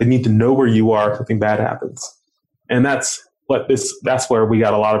are. They need to know where you are if something bad happens. And that's where we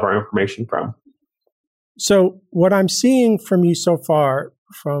got a lot of our information from. So what I'm seeing from you so far,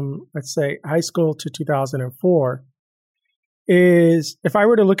 from, let's say, high school to 2004, is if I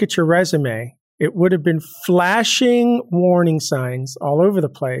were to look at your resume, it would have been flashing warning signs all over the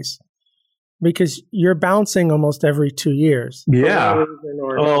place because you're bouncing almost every 2 years. Yeah.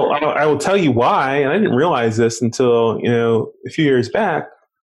 Well, I will tell you why, and I didn't realize this until, a few years back.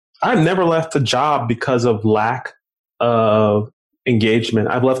 I've never left a job because of lack of engagement.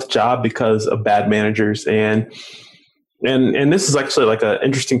 I've left a job because of bad managers, and this is actually like an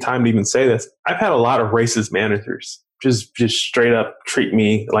interesting time to even say this. I've had a lot of racist managers just straight up treat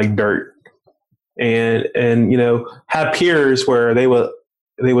me like dirt, and have peers where they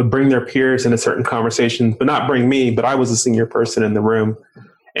would bring their peers into certain conversations, but not bring me. But I was a senior person in the room,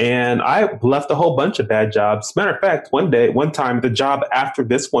 and I left a whole bunch of bad jobs. Matter of fact, one time, the job after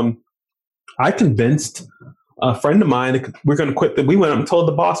this one, I convinced a friend of mine, we're going to quit. We went up and told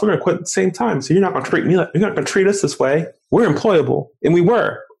the boss, we're going to quit at the same time. So you're not going to treat me like, you're not going to treat us this way. We're employable. And we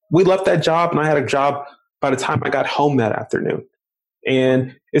were. We left that job, and I had a job by the time I got home that afternoon.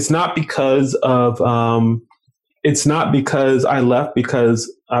 And it's not because I left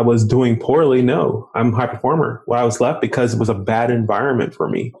because I was doing poorly. No, I'm a high performer. Well, I was left because it was a bad environment for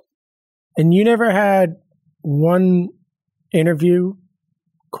me. And you never had one interview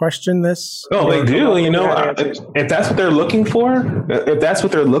question this? Oh, they do. If that's what they're looking for, then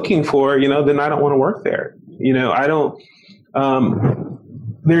I don't want to work there. I don't.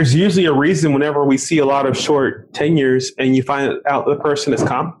 There's usually a reason whenever we see a lot of short tenures, and you find out the person is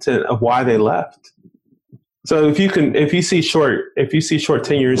competent of why they left. So if you see short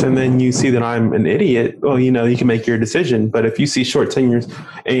tenures and then you see that I'm an idiot, well, you can make your decision. But if you see short tenures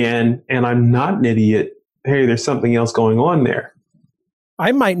and I'm not an idiot, hey, there's something else going on there.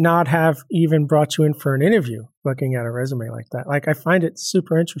 I might not have even brought you in for an interview looking at a resume like that. Like, I find it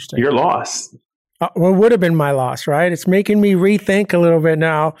super interesting. Your loss. Well, it would have been my loss, right? It's making me rethink a little bit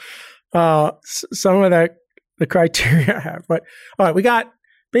now some of the criteria I have. But all right, we got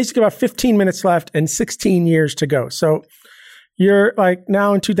basically about 15 minutes left and 16 years to go. So you're like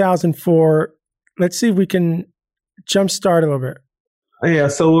now in 2004. Let's see if we can jumpstart a little bit. Yeah,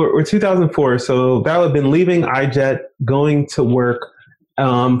 so we're 2004. So that would have been leaving iJet, going to work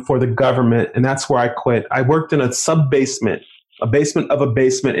for the government, and that's where I quit. I worked in a sub-basement, a basement of a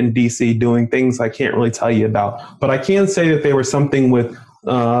basement in DC, doing things I can't really tell you about. But I can say that they were something with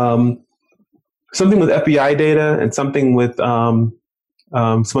FBI data and something with some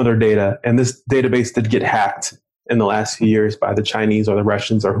other data. And this database did get hacked in the last few years by the Chinese or the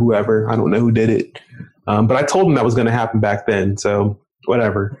Russians or whoever. I don't know who did it. But I told them that was going to happen back then. So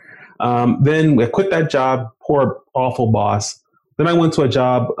whatever. Then I quit that job. Poor, awful boss. Then I went to a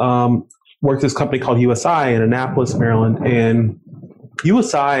job, worked at this company called USI in Annapolis, Maryland. And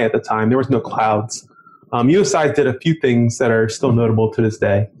USI at the time, there was no clouds. USI did a few things that are still notable to this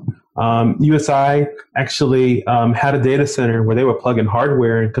day. USI actually had a data center where they would plug in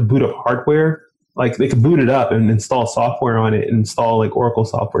hardware and could boot up hardware. Like they could boot it up and install software on it, and install like Oracle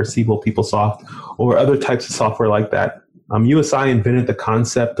software, Siebel, PeopleSoft, or other types of software like that. USI invented the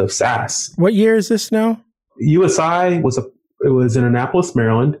concept of SaaS. What year is this now? USI was in Annapolis,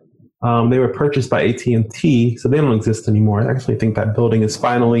 Maryland. They were purchased by AT&T, so they don't exist anymore. I actually think that building is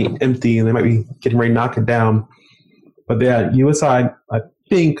finally empty, and they might be getting ready to knock it down. But yeah, USI, I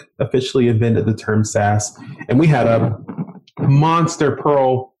think, officially invented the term SaaS, and we had a monster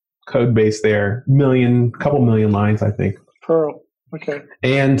Perl code base there, couple million lines, I think. Perl, okay.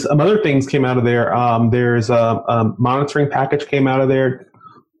 And some other things came out of there. There's a monitoring package came out of there.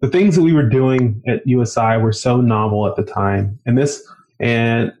 The things that we were doing at USI were so novel at the time, and they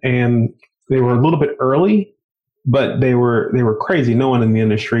were a little bit early, but they were crazy. No one in the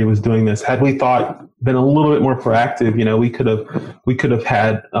industry was doing this. Had we been a little bit more proactive, we could have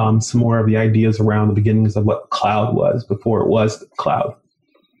had some more of the ideas around the beginnings of what cloud was before it was cloud.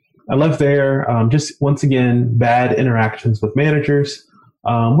 I left there, just once again, bad interactions with managers.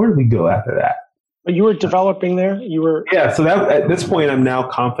 Where did we go after that? You were developing there? Yeah, so at this point, I'm now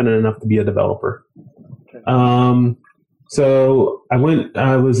confident enough to be a developer. Okay. So I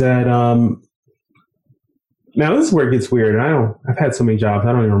was at, now this is where it gets weird. I've had so many jobs,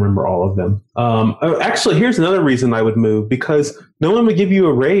 I don't even remember all of them. Actually, here's another reason I would move, because no one would give you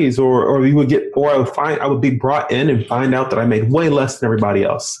a raise or I would be brought in and find out that I made way less than everybody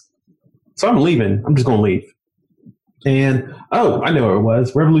else. So I'm leaving. I'm just going to leave. And, I know where it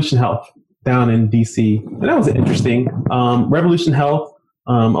was. Revolution Health down in DC. And that was interesting. Revolution Health,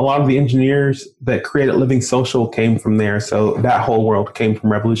 a lot of the engineers that created Living Social came from there. So that whole world came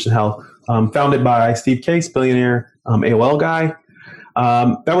from Revolution Health, founded by Steve Case, billionaire AOL guy.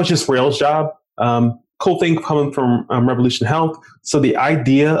 That was just Rails job. Cool thing coming from Revolution Health. So the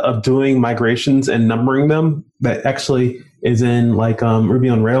idea of doing migrations and numbering them, that actually is in like Ruby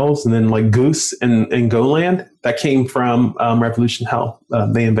on Rails and then like Goose and Golang, that came from Revolution Health.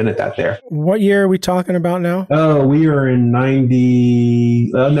 They invented that there. What year are we talking about now? Oh, we are in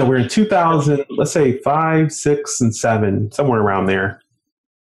we're in 2000, let's say 5, 6, and 7, somewhere around there.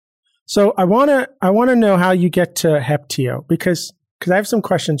 So I want to know how you get to Heptio, because I have some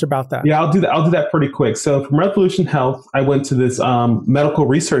questions about that. Yeah, I'll do that pretty quick. So from Revolution Health, I went to this medical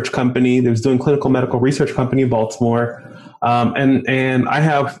research company that was doing clinical medical research company in Baltimore. And I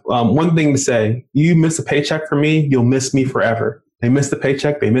have one thing to say. You miss a paycheck from me, you'll miss me forever. They missed the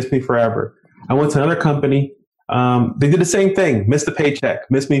paycheck, they missed me forever. I went to another company. They did the same thing. Missed the paycheck,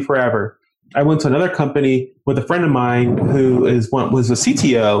 missed me forever. I went to another company with a friend of mine who was a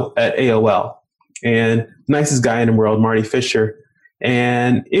CTO at AOL, and nicest guy in the world, Marty Fisher.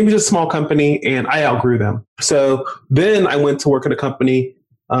 And it was a small company, and I outgrew them. So then I went to work at a company.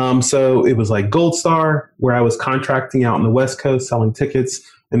 So it was like Gold Star, where I was contracting out on the West Coast, selling tickets.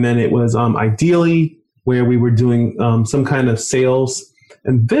 And then it was Ideally, where we were doing some kind of sales.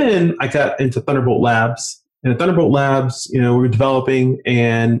 And then I got into Thunderbolt Labs. And at Thunderbolt Labs, we were developing,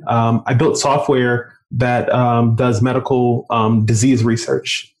 and I built software that does medical disease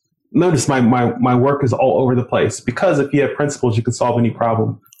research. Notice my work is all over the place, because if you have principles, you can solve any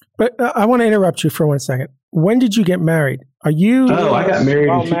problem. But I want to interrupt you for 1 second. When did you get married? I got married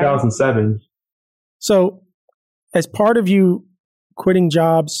in 2007. So as part of you quitting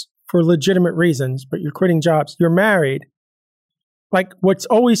jobs for legitimate reasons, but you're quitting jobs, you're married. Like, what's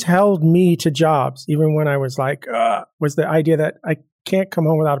always held me to jobs, even when I was like, was the idea that I can't come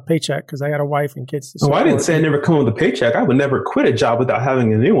home without a paycheck because I got a wife and kids to support. I didn't say I never come home with a paycheck. I would never quit a job without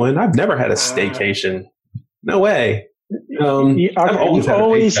having a new one. I've never had a staycation. No way. I've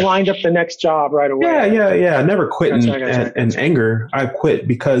always lined up the next job right away. Yeah. I never quit in anger. I quit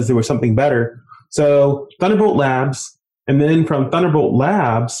because there was something better. So Thunderbolt Labs, And then from Thunderbolt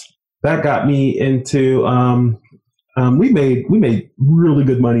Labs, that got me into, we made really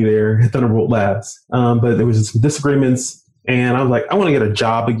good money there at Thunderbolt Labs. But there was some disagreements and I was like, I want to get a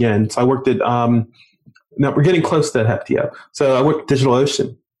job again. So I worked at, now we're getting close to Heptio. So I worked at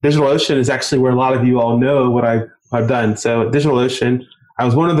DigitalOcean. DigitalOcean is actually where a lot of you all know what I've done. So at DigitalOcean, I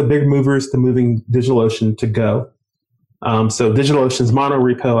was one of the big movers to moving DigitalOcean to Go. So DigitalOcean's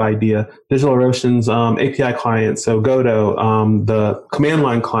monorepo idea, DigitalOcean's API client, so Godot, the command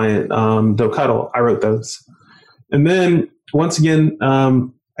line client, Docuttle, I wrote those. And then once again,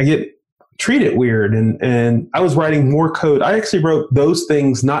 I get treated weird and I was writing more code. I actually wrote those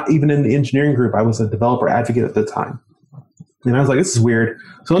things not even in the engineering group. I was a developer advocate at the time. And I was like, this is weird.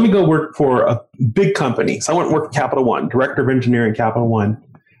 So let me go work for a big company. So I went and worked for Capital One, director of engineering, Capital One,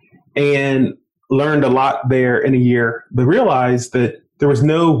 and learned a lot there in a year, but realized that there was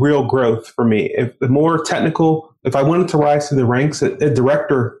no real growth for me. If the more technical, if I wanted to rise through the ranks,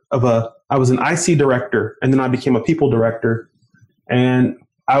 I was an IC director, and then I became a people director, and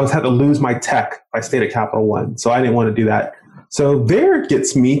I had to lose my tech if I stayed at Capital One. So I didn't want to do that. So there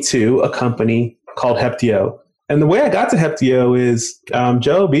gets me to a company called Heptio. And the way I got to Heptio is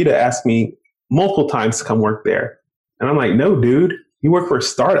Joe Vita asked me multiple times to come work there. And I'm like, no, dude, you work for a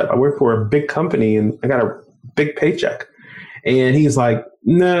startup. I work for a big company and I got a big paycheck. And he's like,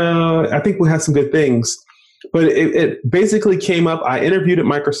 no, I think we have some good things. But it basically came up. I interviewed at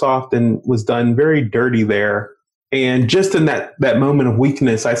Microsoft and was done very dirty there. And just in that moment of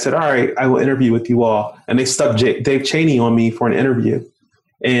weakness, I said, all right, I will interview with you all. And they stuck Dave Cheney on me for an interview.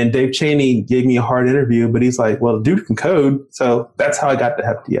 And Dave Cheney gave me a hard interview, but he's like, well, dude can code. So that's how I got to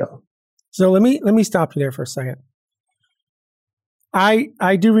Heptio. So let me stop you there for a second.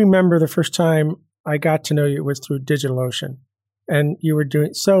 I do remember the first time I got to know you was through DigitalOcean. And you were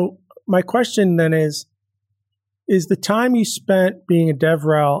doing, so my question then is the time you spent being a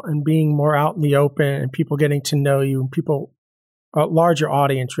DevRel and being more out in the open and people getting to know you and people, a larger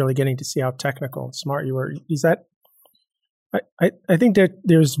audience really getting to see how technical and smart you were, is that, I think that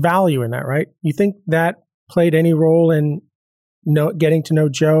there's value in that, right? You think that played any role in getting to know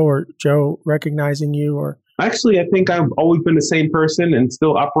Joe or Joe recognizing you? Or actually, I think I've always been the same person and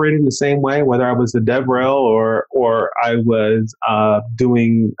still operating the same way, whether I was a DevRel or I was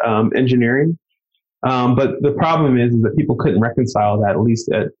doing engineering. But the problem is that people couldn't reconcile that, at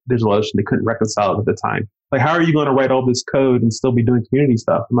least at DigitalOcean, they couldn't reconcile it at the time. Like, how are you going to write all this code and still be doing community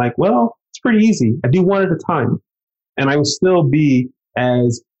stuff? I'm like, well, it's pretty easy. I do one at a time. And I would still be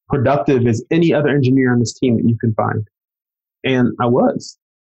as productive as any other engineer on this team that you can find. And I was.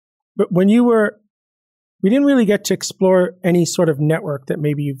 But when we didn't really get to explore any sort of network that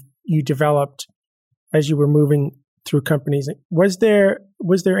maybe you developed as you were moving through companies. Was there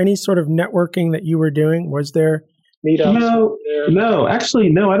any sort of networking that you were doing? Was there meetups? No, actually,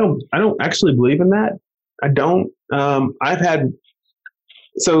 no, I don't actually believe in that. I don't.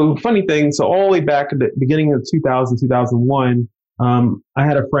 So funny thing, so all the way back at the beginning of 2001, I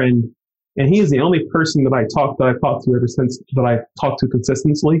had a friend, and he is the only person that I talked to ever since that I talked to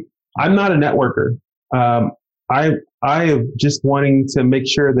consistently. I'm not a networker. I am just wanting to make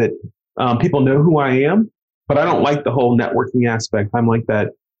sure that people know who I am, but I don't like the whole networking aspect. I'm like that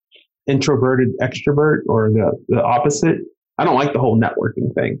introverted extrovert or the opposite. I don't like the whole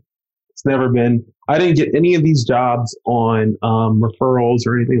networking thing. It's never been, I didn't get any of these jobs on referrals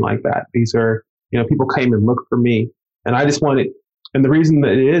or anything like that. These are, people came and looked for me, and I just wanted, and the reason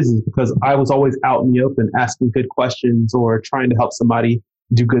that it is because I was always out in the open asking good questions or trying to help somebody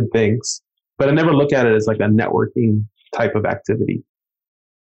do good things. But I never look at it as like a networking type of activity.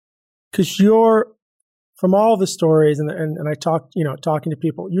 Because from all the stories and I talking to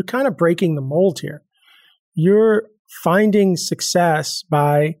people, you're kind of breaking the mold here. You're finding success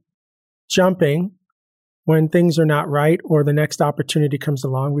by jumping when things are not right or the next opportunity comes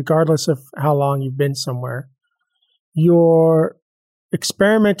along, regardless of how long you've been somewhere. You're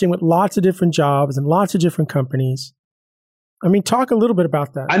experimenting with lots of different jobs and lots of different companies. I mean, talk a little bit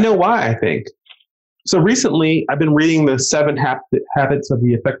about that. I know why, I think. So recently, I've been reading the 7 Habits of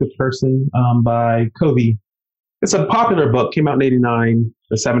the Effective Person by Covey. It's a popular book, came out in 1989,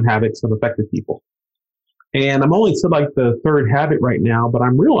 The 7 Habits of Effective People. And I'm only to like the 3rd habit right now, but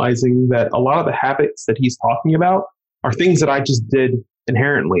I'm realizing that a lot of the habits that he's talking about are things that I just did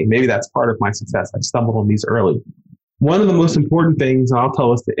inherently. Maybe that's part of my success. I stumbled on these early. One of the most important things, and I'll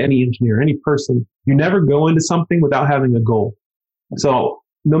tell this to any engineer, any person, you never go into something without having a goal. So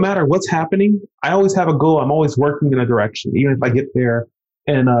no matter what's happening, I always have a goal. I'm always working in a direction. Even if I get there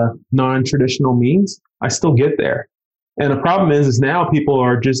in a non-traditional means, I still get there. And the problem is now people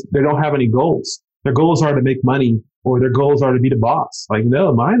are they don't have any goals. Their goals are to make money or their goals are to be the boss. Like,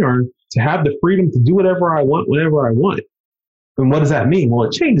 no, mine are to have the freedom to do whatever I want, whenever I want. And what does that mean? Well,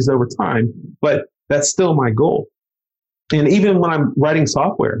 it changes over time, but that's still my goal. And even when I'm writing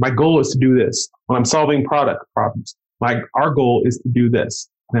software, my goal is to do this. When I'm solving product problems, our goal is to do this.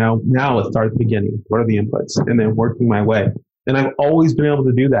 Now let's start at the beginning. What are the inputs? And then working my way. And I've always been able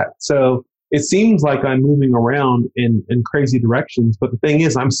to do that. So it seems like I'm moving around in crazy directions. But the thing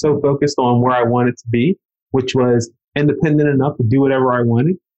is, I'm so focused on where I wanted to be, which was independent enough to do whatever I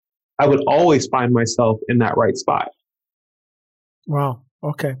wanted. I would always find myself in that right spot. Wow.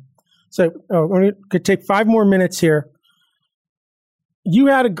 Okay. So we could take 5 more minutes here. You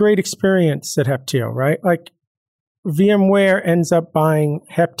had a great experience at Heptio, right? Like VMware ends up buying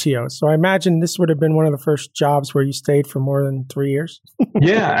Heptio. So I imagine this would have been one of the first jobs where you stayed for more than 3 years.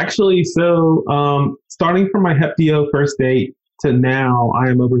 Yeah, actually. So starting from my Heptio first date to now, I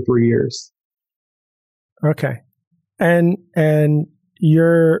am over 3 years. Okay. And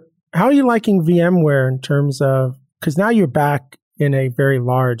how are you liking VMware in terms of, because now you're back in a very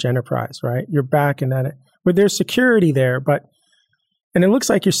large enterprise, right? You're back in that, but there's security there, and it looks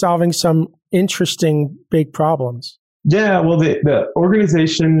like you're solving some interesting big problems. Yeah, well, the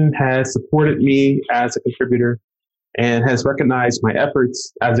organization has supported me as a contributor and has recognized my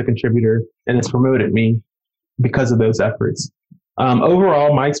efforts as a contributor and has promoted me because of those efforts.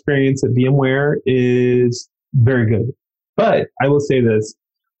 Overall, my experience at VMware is very good. But I will say this,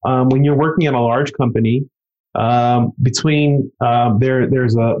 when you're working at a large company, there's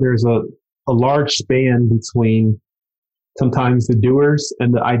a large span between sometimes the doers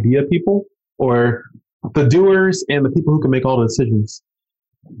and the idea people, or the doers and the people who can make all the decisions.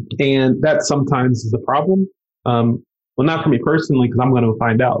 And that sometimes is a problem. Well, not for me personally, because I'm going to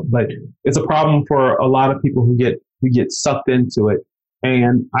find out, but it's a problem for a lot of people who get sucked into it.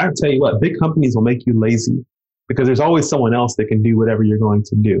 And I tell you what, big companies will make you lazy because there's always someone else that can do whatever you're going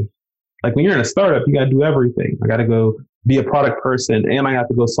to do. Like when you're in a startup, you got to do everything. I got to go be a product person, and I have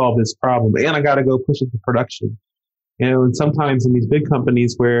to go solve this problem, and I got to go push it to production. And sometimes in these big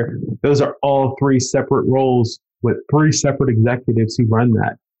companies where those are all 3 separate roles with 3 separate executives who run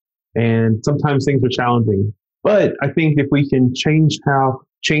that. And sometimes things are challenging. But I think if we can change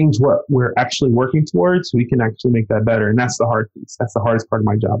what we're actually working towards, we can actually make that better. And that's the hard piece. That's the hardest part of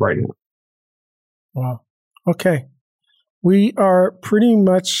my job right now. Wow. Okay. We are pretty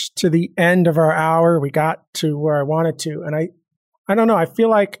much to the end of our hour. We got to where I wanted to. And I don't know. I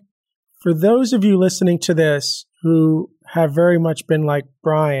feel like for those of you listening to this who have very much been like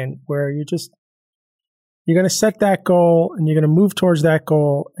Brian, where you're going to set that goal and you're going to move towards that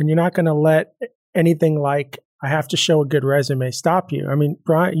goal, and you're not going to let anything like, I have to show a good resume, stop you. I mean,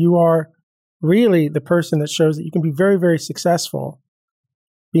 Brian, you are really the person that shows that you can be very, very successful,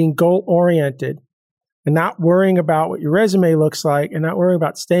 being goal-oriented and not worrying about what your resume looks like and not worrying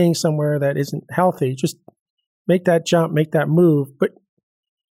about staying somewhere that isn't healthy. Just make that jump, make that move. But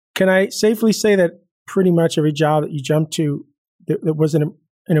can I safely say that pretty much every job that you jumped to, that was an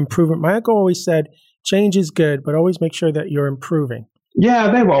improvement? My uncle always said, change is good, but always make sure that you're improving.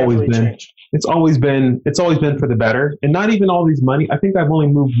 Yeah, they've always been. Change. It's always been for the better. And not even all these money. I think I've only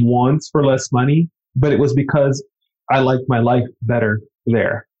moved once for less money, but it was because I liked my life better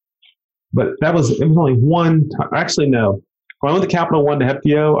there. But it was only one time. Actually, no. When I went to Capital One to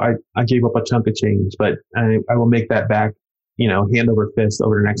Heptio, I gave up a chunk of change, but I will make that back, hand over fist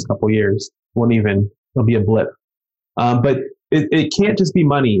over the next couple of years. It'll be a blip. But it can't just be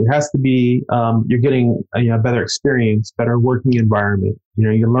money. It has to be, you're getting a better experience, better working environment.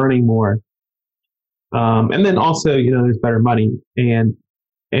 You're learning more. And then also, there's better money, and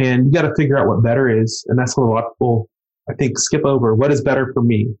you got to figure out what better is. And that's what a lot of people, I think, skip over. What is better for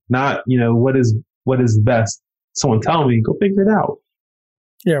me? Not, what is best. Someone tell me, go figure it out.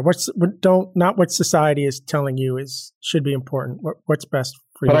 Yeah. Not what society is telling you should be important. What's best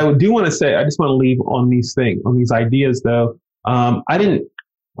for you. But I do want to say, I just want to leave on these ideas though.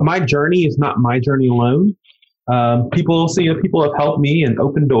 My journey is not my journey alone. People have helped me and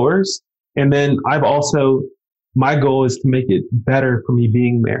opened doors. And then my goal is to make it better for me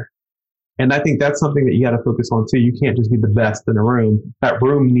being there. And I think that's something that you got to focus on too. You can't just be the best in a room. That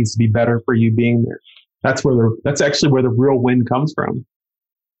room needs to be better for you being there. That's actually where the real win comes from.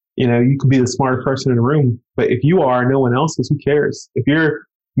 You could be the smartest person in the room, but if you are, no one else is, who cares? If you're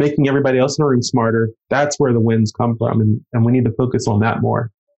making everybody else in the room smarter, that's where the wins come from. And we need to focus on that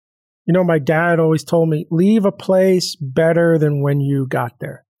more. My dad always told me, leave a place better than when you got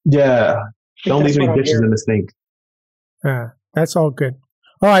there. Yeah. Don't leave any dishes in the sink. That's all good.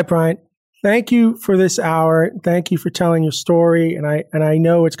 All right, Brian. Thank you for this hour. Thank you for telling your story. And I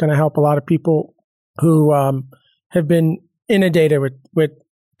know it's going to help a lot of people who have been inundated with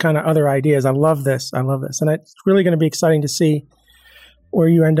kind of other ideas. I love this. And it's really going to be exciting to see where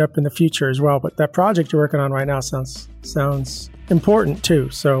you end up in the future as well. But that project you're working on right now sounds important too.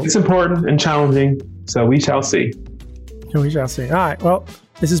 So it's important and challenging. So we shall see. We shall see. All right. Well,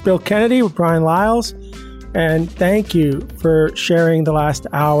 this is Bill Kennedy with Brian Lyles. And thank you for sharing the last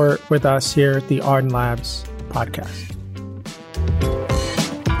hour with us here at the Arden Labs podcast.